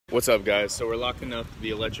What's up, guys? So we're locking up the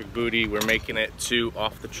electric booty. We're making it to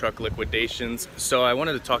off the truck liquidations. So I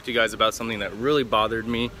wanted to talk to you guys about something that really bothered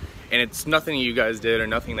me, and it's nothing you guys did or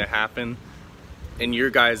nothing that happened in your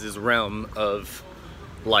guys' realm of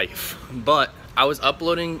life. But I was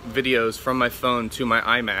uploading videos from my phone to my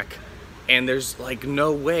iMac, and there's like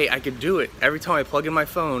no way I could do it. Every time I plug in my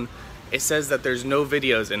phone, it says that there's no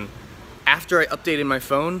videos, and after I updated my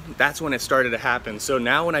phone, that's when it started to happen. So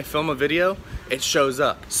now when I film a video, it shows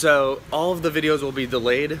up. So all of the videos will be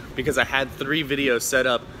delayed because I had 3 videos set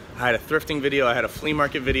up. I had a thrifting video, I had a flea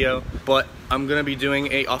market video, but I'm gonna be doing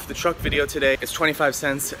a off the truck video today. It's 25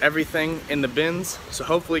 cents, everything in the bins. So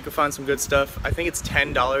hopefully you can find some good stuff. I think it's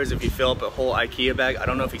 $10 if you fill up a whole IKEA bag. I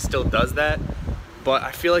don't know if he still does that, but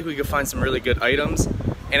I feel like we could find some really good items.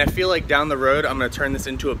 And I feel like down the road, I'm gonna turn this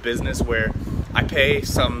into a business where I pay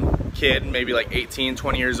some kid, maybe like 18,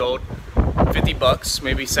 20 years old, 50 bucks,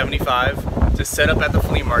 maybe 75, to set up at the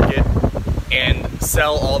flea market and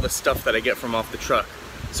sell all the stuff that I get from off the truck.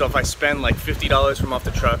 So if I spend like $50 from off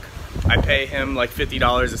the truck, I pay him like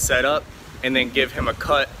 $50 to set up and then give him a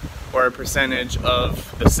cut or a percentage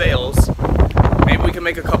of the sales. Maybe we can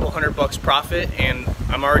make a couple $100 profit, and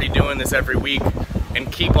I'm already doing this every week, and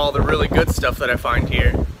keep all the really good stuff that I find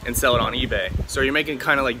here and sell it on eBay. So you're making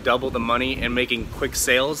kind of like double the money and making quick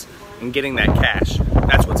sales and getting that cash.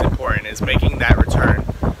 That's what's important, is making that return.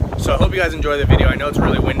 So I hope you guys enjoy the video. I know it's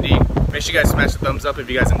really windy. Make sure you guys smash the thumbs up if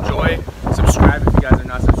you guys enjoy. Subscribe if you guys are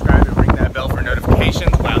not subscribed, and ring that bell for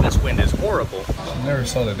notifications. Wow, this wind is horrible. I never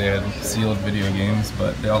saw that they had sealed video games,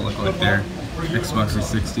 but they all look like they're Xbox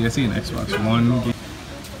 360. I see an Xbox One game.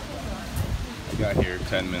 I got here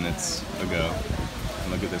 10 minutes ago,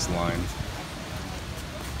 and look at this line.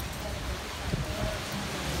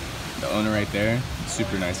 The owner right there,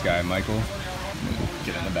 super nice guy, Michael.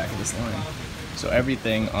 Get in the back of this line. So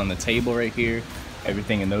everything on the table right here,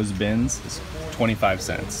 everything in those bins is 25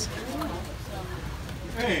 cents.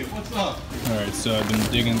 Hey, what's up? Alright, so I've been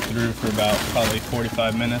digging through for about probably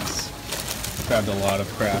 45 minutes. Grabbed a lot of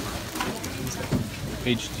crap.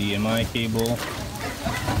 HDMI cable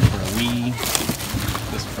for a Wii.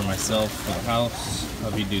 This for myself for the house.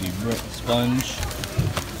 Heavy duty sponge.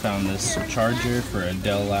 Found this charger for a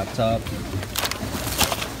Dell laptop.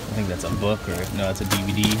 I think that's a book, or no, that's a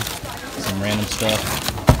DVD. Some random stuff.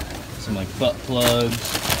 Some like butt plugs.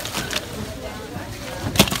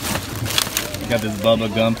 Got this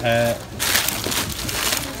Bubba Gump hat.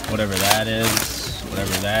 Whatever that is.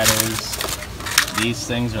 Whatever that is. These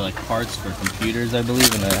things are like parts for computers, I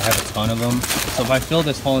believe, and I have a ton of them. So if I fill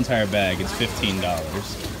this whole entire bag, it's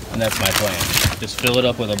 $15. And that's my plan. Just fill it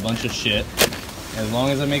up with a bunch of shit. As long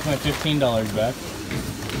as I make my $15 back,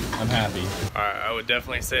 I'm happy. Alright, I would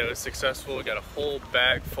definitely say it was successful. We got a whole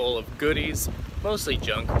bag full of goodies, mostly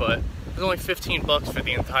junk, but it was only 15 bucks for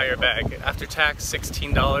the entire bag. After tax,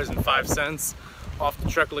 $16.05 off the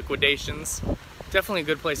truck liquidations. Definitely a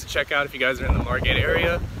good place to check out if you guys are in the Margate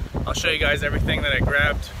area. I'll show you guys everything that I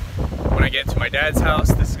grabbed when I get to my dad's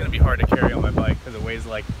house. This is gonna be hard to carry on my bike because it weighs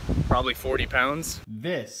like probably 40 pounds.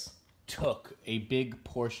 This took a big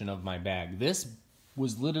portion of my bag. This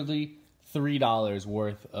was literally $3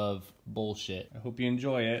 worth of bullshit. I hope you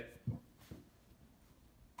enjoy it.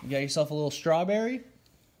 You got yourself a little strawberry?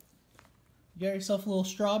 You got yourself a little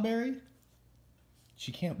strawberry?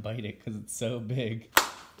 She can't bite it because it's so big.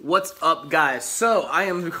 What's up, guys? So I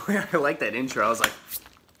like that intro. I was like,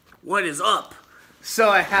 what is up? So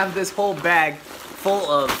I have this whole bag full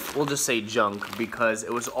of, we'll just say junk, because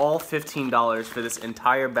it was all $15 for this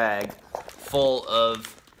entire bag full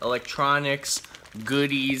of electronics,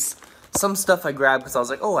 goodies, some stuff I grabbed because I was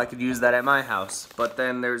like, oh, I could use that at my house. But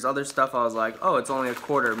then there's other stuff I was like, oh, it's only a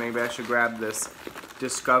quarter. Maybe I should grab this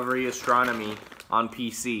Discovery Astronomy on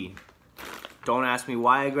PC. Don't ask me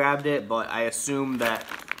why I grabbed it, but I assumed that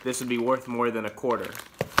this would be worth more than a quarter.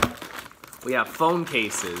 We have phone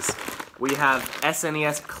cases. We have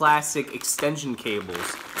SNES Classic extension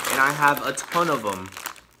cables, and I have a ton of them.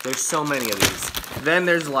 There's so many of these. Then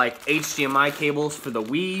there's like HDMI cables for the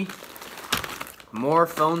Wii. More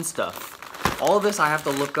phone stuff. All of this I have to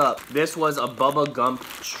look up. This was a Bubba Gump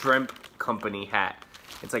Shrimp Company hat.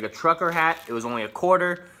 It's like a trucker hat. It was only a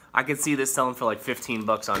quarter. I could see this selling for like 15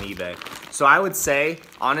 bucks on eBay. So I would say,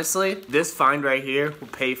 honestly, this find right here will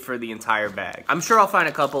pay for the entire bag. I'm sure I'll find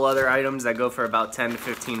a couple other items that go for about 10 to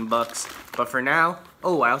 15 bucks. But for now,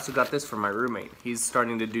 oh, I also got this from my roommate. He's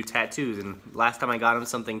starting to do tattoos, and last time I got him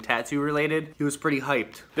something tattoo related, he was pretty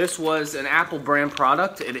hyped. This was an Apple brand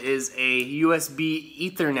product. It is a USB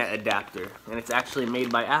Ethernet adapter, and it's actually made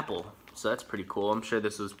by Apple. So that's pretty cool. I'm sure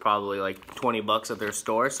this was probably like 20 bucks at their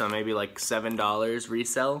store, so maybe like $7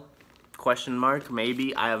 resell. Question mark,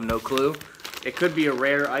 maybe, I have no clue. It could be a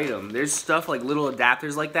rare item. There's stuff like little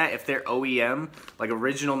adapters like that. If they're OEM, like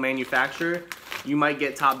original manufacturer, you might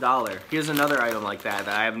get top dollar. Here's another item like that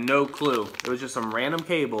I have no clue. It was just some random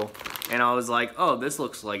cable, and I was like, oh, this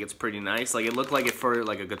looks like it's pretty nice. Like, it looked like it for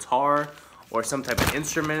like a guitar or some type of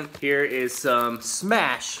instrument. Here is some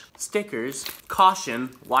Smash stickers.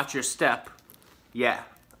 Caution, watch your step. Yeah,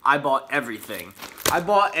 I bought everything. I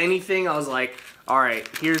bought anything. I was like, all right,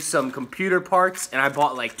 here's some computer parts, and I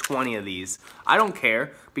bought like 20 of these. I don't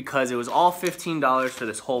care, because it was all $15 for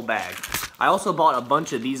this whole bag. I also bought a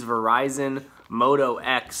bunch of these Verizon Moto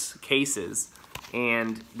X cases,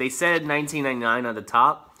 and they said $19.99 on the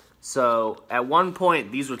top. So at one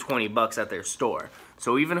point, these were 20 bucks at their store.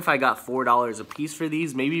 So even if I got $4 a piece for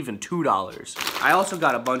these, maybe even $2. I also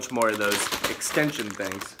got a bunch more of those extension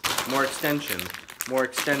things. More extension, more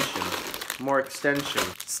extension, more extension.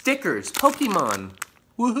 Stickers, Pokemon,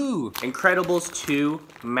 woohoo. Incredibles 2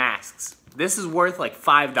 masks. This is worth like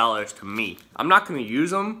 $5 to me. I'm not gonna use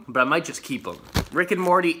them, but I might just keep them. Rick and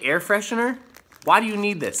Morty air freshener. Why do you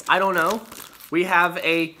need this? I don't know. We have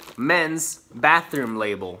a men's bathroom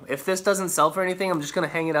label. If this doesn't sell for anything, I'm just gonna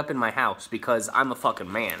hang it up in my house because I'm a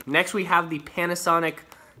fucking man. Next, we have the Panasonic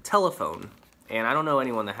telephone. And I don't know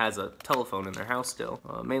anyone that has a telephone in their house still.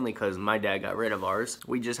 Mainly because my dad got rid of ours.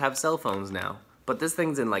 We just have cell phones now. But this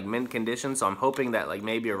thing's in like mint condition, so I'm hoping that like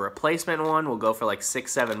maybe a replacement one will go for like $6,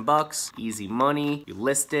 $7. Easy money, you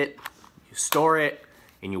list it, you store it,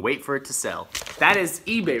 and you wait for it to sell. That is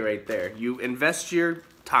eBay right there. You invest your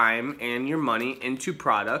time and your money into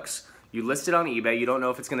products. You list it on eBay. You don't know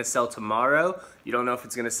if it's gonna sell tomorrow. You don't know if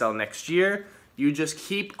it's gonna sell next year. You just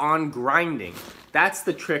keep on grinding. That's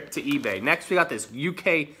the trick to eBay. Next, we got this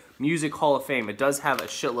UK Music Hall of Fame. It does have a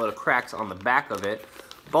shitload of cracks on the back of it,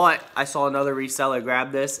 but I saw another reseller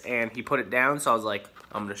grab this and he put it down, so I was like,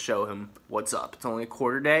 I'm gonna show him what's up. It's only a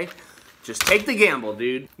quarter day. Just take the gamble,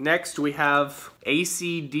 dude. Next, we have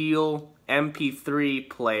AC Deal MP3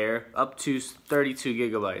 player up to 32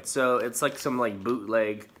 gigabytes. So it's like some like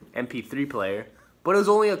bootleg MP3 player, but it was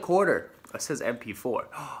only a quarter. It says MP4.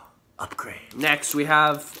 Upgrade. Next, we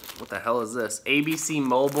have, what the hell is this? ABC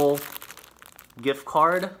Mobile gift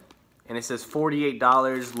card, and it says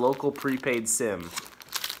 $48 local prepaid SIM.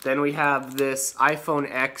 Then we have this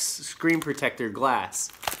iPhone X screen protector glass.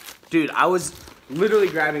 Dude, I was literally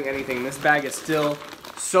grabbing anything. This bag is still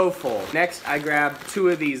so full. Next, I grabbed 2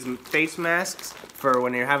 of these face masks for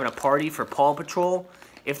when you're having a party for Paw Patrol.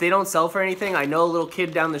 If they don't sell for anything, I know a little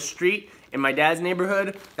kid down the street in my dad's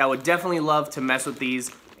neighborhood that would definitely love to mess with these,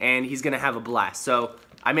 and he's gonna have a blast. So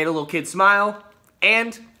I made a little kid smile,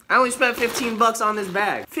 and I only spent 15 bucks on this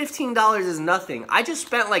bag. $15 is nothing. I just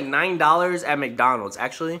spent like $9 at McDonald's.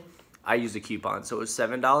 Actually, I used a coupon, so it was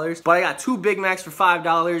 $7. But I got 2 Big Macs for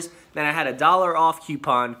 $5. Then I had a $1 off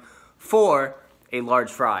coupon for a large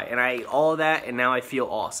fry. And I ate all of that, and now I feel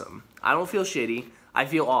awesome. I don't feel shitty, I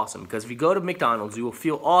feel awesome. Because if you go to McDonald's, you will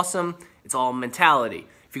feel awesome. It's all mentality.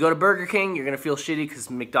 If you go to Burger King, you're gonna feel shitty because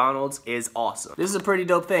McDonald's is awesome. This is a pretty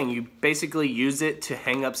dope thing. You basically use it to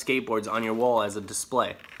hang up skateboards on your wall as a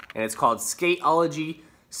display. And it's called Skateology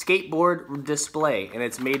Skateboard Display, and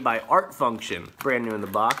it's made by Art Function. Brand new in the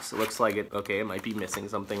box. It looks like it, okay, it might be missing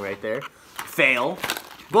something right there. Fail,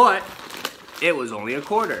 but it was only a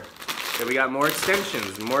quarter. Then we got more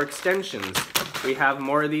extensions, more extensions. We have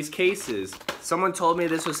more of these cases. Someone told me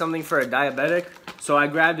this was something for a diabetic, so I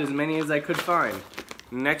grabbed as many as I could find.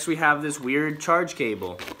 Next, we have this weird charge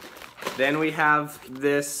cable. Then we have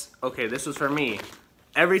this, okay, this was for me.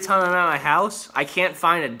 Every time I'm at my house, I can't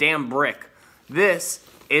find a damn brick. This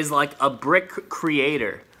is like a brick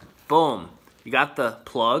creator. Boom. You got the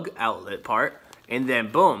plug outlet part, and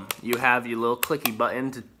then boom, you have your little clicky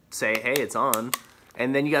button to say, hey, it's on.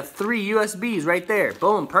 And then you got 3 USBs right there.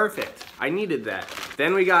 Boom, perfect. I needed that.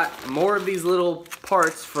 Then we got more of these little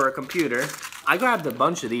parts for a computer. I grabbed a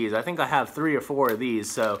bunch of these. I think I have 3 or 4 of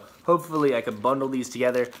these, so hopefully I could bundle these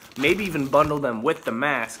together, maybe even bundle them with the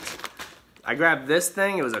masks. I grabbed this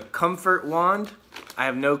thing. It was a comfort wand. I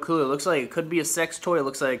have no clue. It looks like it could be a sex toy. It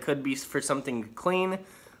looks like it could be for something clean.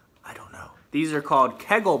 I don't know. These are called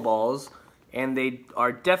Kegel balls, and they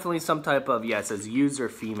are definitely some type of, yeah, it says user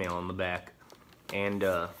female on the back. And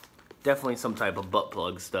definitely some type of butt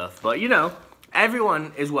plug stuff. But you know,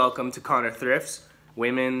 everyone is welcome to ConnorThrifts.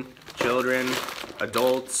 Women, children,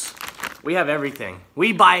 adults. We have everything.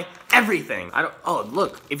 We buy everything. Oh,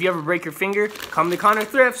 look, if you ever break your finger, come to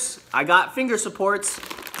ConnorThrifts. I got finger supports.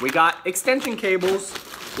 We got extension cables.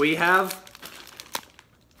 We have,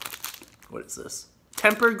 what is this?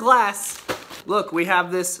 Tempered glass. Look, we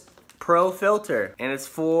have this Pro filter, and it's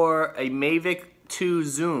for a Mavic 2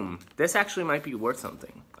 zoom. This actually might be worth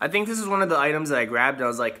something. I think this is one of the items that I grabbed and I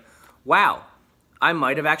was like, wow, I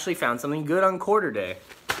might have actually found something good on quarter day.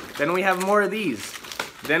 Then we have more of these.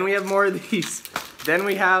 Then we have more of these. Then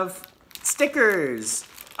we have stickers.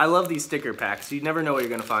 I love these sticker packs. You never know what you're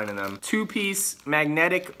gonna find in them. 2-piece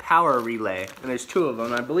magnetic power relay. And there's 2 of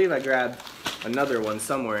them. I believe I grabbed another one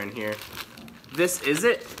somewhere in here. This is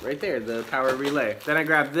it, right there, the power relay. Then I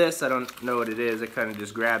grabbed this, I don't know what it is. I kind of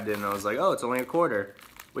just grabbed it and I was like, oh, it's only a quarter.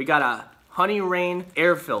 We got a Honey Rain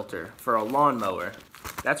air filter for a lawnmower.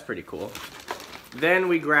 That's pretty cool. Then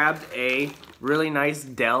we grabbed a really nice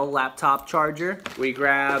Dell laptop charger. We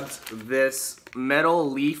grabbed this metal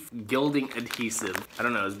leaf gilding adhesive. I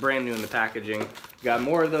don't know, it's brand new in the packaging. Got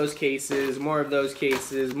more of those cases, more of those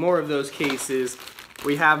cases, more of those cases.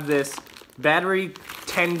 We have this battery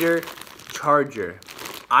tender charger.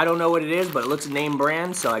 I don't know what it is, but it looks name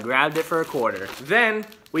brand, so I grabbed it for a quarter. Then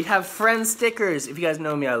we have Friends stickers. If you guys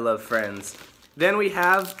know me, I love Friends. Then we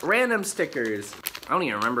have random stickers. I don't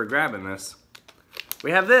even remember grabbing this.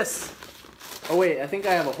 We have this. Oh wait, I think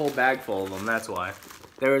I have a whole bag full of them, that's why.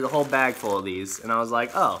 There was a whole bag full of these, and I was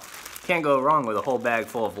like, oh, can't go wrong with a whole bag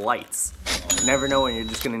full of lights. You never know when you're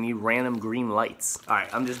just gonna need random green lights. All right,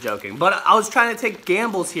 I'm just joking. But I was trying to take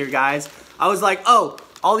gambles here, guys. I was like, oh,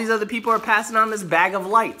 all these other people are passing on this bag of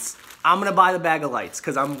lights. I'm gonna buy the bag of lights,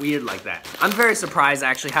 because I'm weird like that. I'm very surprised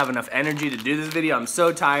I actually have enough energy to do this video. I'm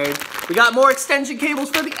so tired. We got more extension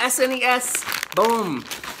cables for the SNES. Boom.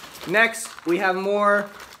 Next, we have more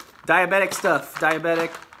diabetic stuff.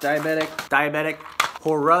 Diabetic.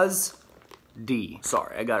 Horaz D.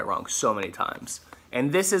 Sorry, I got it wrong so many times.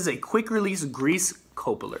 And this is a quick release grease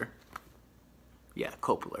coupler. Yeah,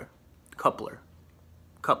 coupler. Coupler,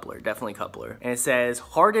 definitely coupler. And it says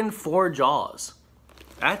hardened 4 jaws.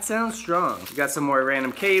 That sounds strong. We got some more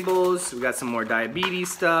random cables. We got some more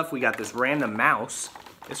diabetes stuff. We got this random mouse.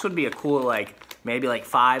 This would be a cool, like, maybe like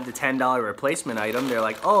 $5 to $10 replacement item. They're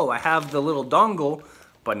like, oh, I have the little dongle,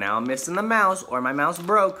 but now I'm missing the mouse, or my mouse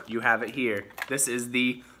broke. You have it here. This is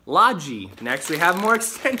the Logi. Next, we have more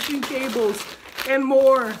extension cables and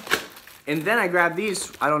more. And then I grabbed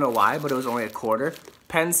these. I don't know why, but it was only a quarter.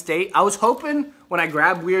 Penn State. I was hoping when I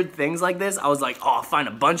grab weird things like this, I was like, oh, I'll find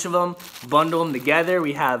a bunch of them, bundle them together.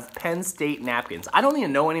 We have Penn State napkins. I don't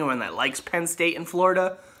even know anyone that likes Penn State in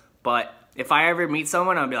Florida, but if I ever meet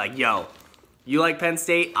someone, I'll be like, yo, you like Penn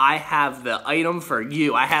State? I have the item for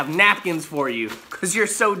you. I have napkins for you, because you're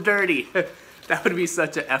so dirty. That would be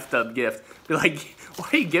such an effed up gift. Be like, why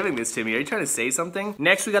are you giving this to me? Are you trying to say something?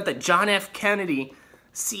 Next, we got the John F. Kennedy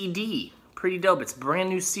CD. Pretty dope. It's brand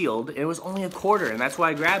new sealed. It was only a quarter, and that's why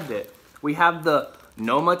I grabbed it. We have the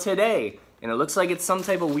Noma Today, and it looks like it's some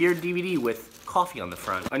type of weird DVD with coffee on the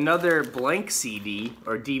front. Another blank CD,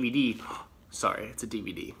 or DVD. Sorry, it's a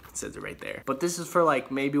DVD. It says it right there. But this is for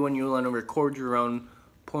like maybe when you want to record your own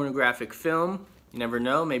pornographic film. You never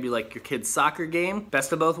know, maybe like your kid's soccer game.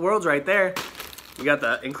 Best of both worlds right there. We got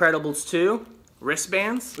the Incredibles 2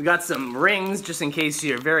 wristbands. We got some rings just in case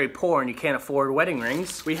you're very poor and you can't afford wedding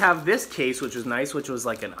rings. We have this case, which was nice, which was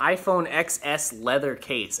like an iPhone XS leather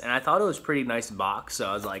case. And I thought it was a pretty nice box, so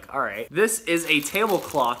I was like, all right. This is a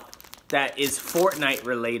tablecloth that is Fortnite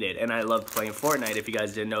related, and I love playing Fortnite if you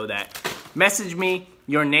guys didn't know that. Message me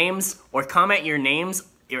your names or comment your names,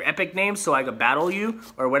 your epic names, so I could battle you,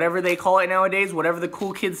 or whatever they call it nowadays, whatever the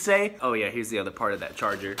cool kids say. Oh yeah, here's the other part of that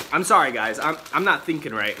charger. I'm sorry guys, I'm not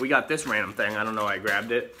thinking right. We got this random thing, I don't know why I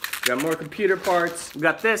grabbed it. We got more computer parts. We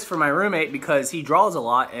got this for my roommate because he draws a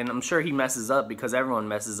lot and I'm sure he messes up because everyone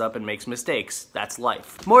messes up and makes mistakes. That's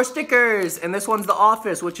life. More stickers, and this one's The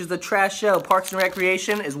Office, which is the trash show. Parks and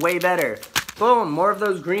Recreation is way better. Boom, more of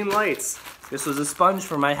those green lights. This was a sponge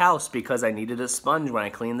for my house because I needed a sponge when I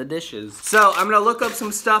cleaned the dishes. So I'm gonna look up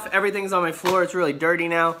some stuff. Everything's on my floor, it's really dirty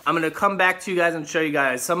now. I'm gonna come back to you guys and show you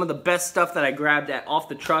guys some of the best stuff that I grabbed at off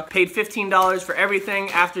the truck. Paid $15 for everything.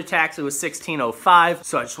 After tax, it was $16.05.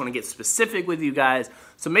 So I just wanna get specific with you guys.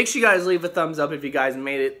 So make sure you guys leave a thumbs up if you guys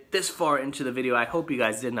made it this far into the video. I hope you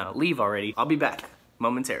guys did not leave already. I'll be back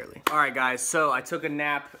momentarily. All right guys, so I took a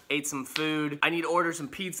nap, ate some food. I need to order some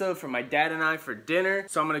pizza for my dad and I for dinner.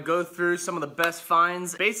 So I'm gonna go through some of the best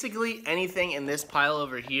finds. Basically anything in this pile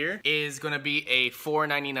over here is gonna be a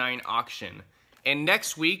 $4.99 auction. And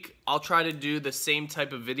next week, I'll try to do the same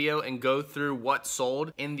type of video and go through what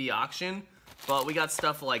sold in the auction. But we got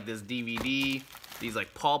stuff like this DVD, these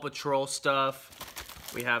like Paw Patrol stuff.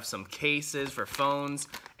 We have some cases for phones,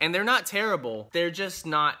 and they're not terrible. They're just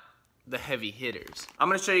not the heavy hitters. I'm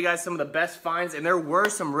gonna show you guys some of the best finds, and there were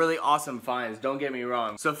some really awesome finds, don't get me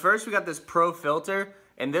wrong. So first we got this Pro filter,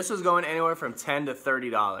 and this was going anywhere from $10 to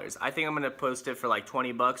 $30. I think I'm gonna post it for like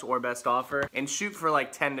 20 bucks or best offer and shoot for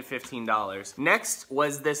like $10 to $15. Next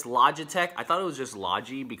was this Logitech. I thought it was just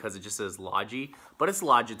Logi because it just says Logi, but it's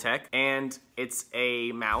Logitech, and it's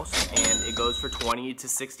a mouse, and it goes for $20 to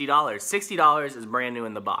 $60. $60 is brand new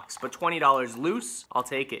in the box, but $20 loose, I'll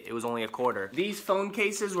take it. It was only a quarter. These phone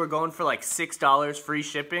cases were going for like $6 free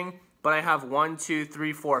shipping, but I have 1, 2,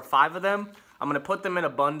 3, 4, 5 of them. I'm gonna put them in a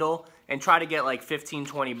bundle and try to get like 15,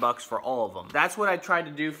 20 bucks for all of them. That's what I tried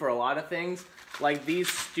to do for a lot of things. Like these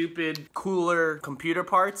stupid cooler computer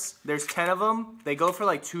parts, there's 10 of them. They go for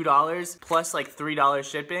like $2 plus like $3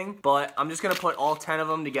 shipping, but I'm just gonna put all 10 of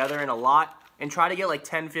them together in a lot and try to get like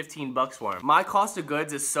 10, 15 bucks for them. My cost of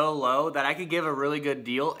goods is so low that I could give a really good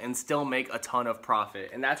deal and still make a ton of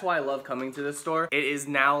profit. And that's why I love coming to this store. It is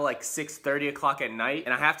now like 6:30 o'clock at night,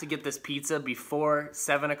 and I have to get this pizza before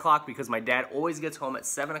 7 o'clock because my dad always gets home at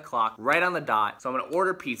 7 o'clock, right on the dot. So I'm gonna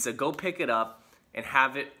order pizza, go pick it up, and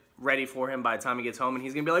have it ready for him by the time he gets home, and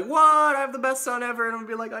he's gonna be like, what? I have the best son ever. And I'm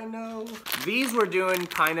gonna be like, I know. These were doing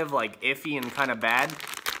kind of like iffy and kind of bad.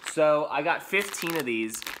 So I got 15 of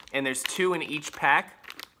these, and there's 2 in each pack.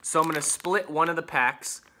 So I'm gonna split one of the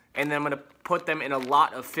packs, and then I'm gonna put them in a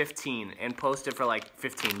lot of 15 and post it for like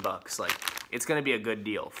 15 bucks. Like, it's gonna be a good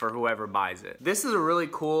deal for whoever buys it. This is a really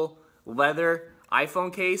cool leather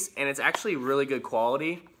iPhone case, and it's actually really good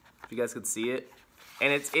quality, if you guys could see it.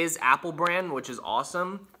 And it is Apple brand, which is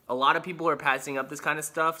awesome. A lot of people are passing up this kind of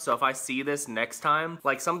stuff, so if I see this next time,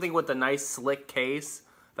 like something with a nice slick case,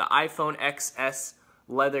 the iPhone XS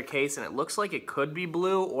leather case, and it looks like it could be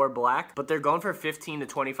blue or black, but they're going for $15 to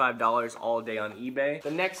 $25 all day on eBay.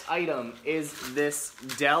 The next item is this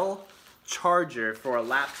Dell charger for a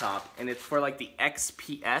laptop, and it's for like the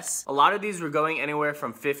XPS. A lot of these were going anywhere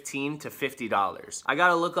from $15 to $50. I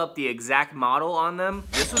gotta look up the exact model on them.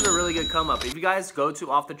 This was a really good come up. If you guys go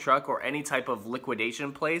to Off the Truck or any type of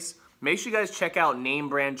liquidation place, make sure you guys check out name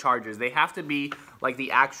brand chargers. They have to be like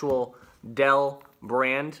the actual Dell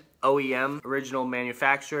brand, OEM, original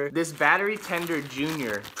manufacturer. This Battery Tender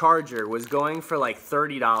Junior charger was going for like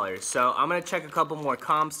 $30. So I'm gonna check a couple more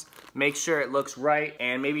comps, make sure it looks right,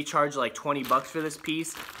 and maybe charge like 20 bucks for this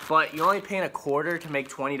piece. But you're only paying a quarter to make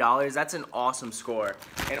 $20. That's an awesome score.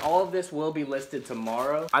 And all of this will be listed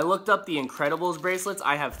tomorrow. I looked up the Incredibles bracelets.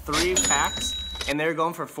 I have 3 packs, and they're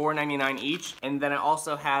going for $4.99 each. And then I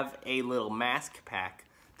also have a little mask pack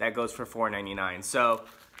that goes for $4.99. So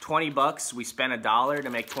 20 bucks, we spent $1 to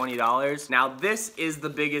make $20. Now this is the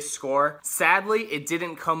biggest score. Sadly, it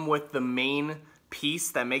didn't come with the main piece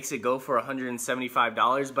that makes it go for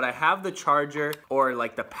 $175, but I have the charger or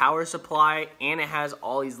like the power supply, and it has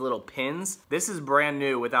all these little pins. This is brand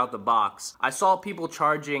new without the box. I saw people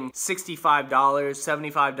charging $65,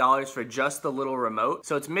 $75 for just the little remote,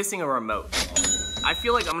 so it's missing a remote. I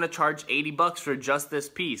feel like I'm gonna charge 80 bucks for just this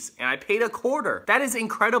piece, and I paid a quarter. That is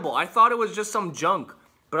incredible. I thought it was just some junk,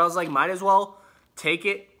 but I was like, might as well take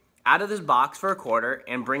it out of this box for a quarter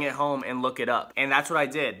and bring it home and look it up. And that's what I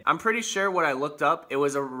did. I'm pretty sure what I looked up, it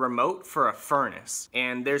was a remote for a furnace.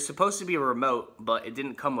 And there's supposed to be a remote, but it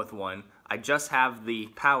didn't come with one. I just have the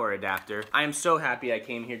power adapter. I am so happy I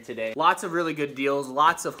came here today. Lots of really good deals,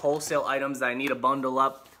 lots of wholesale items that I need to bundle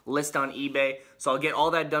up, list on eBay. So I'll get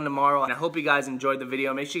all that done tomorrow, and I hope you guys enjoyed the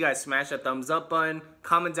video. Make sure you guys smash that thumbs up button.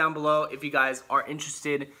 Comment down below if you guys are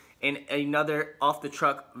interested in another Off the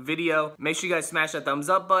Truck video. Make sure you guys smash that thumbs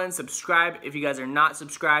up button, subscribe if you guys are not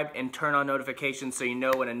subscribed, and turn on notifications so you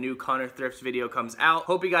know when a new ConnorThrifts video comes out.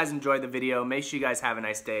 Hope you guys enjoyed the video. Make sure you guys have a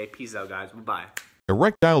nice day. Peace out, guys. Bye-bye.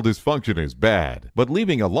 Erectile dysfunction is bad, but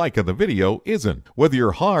leaving a like on the video isn't. Whether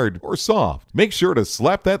you're hard or soft, make sure to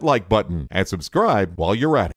slap that like button and subscribe while you're at it.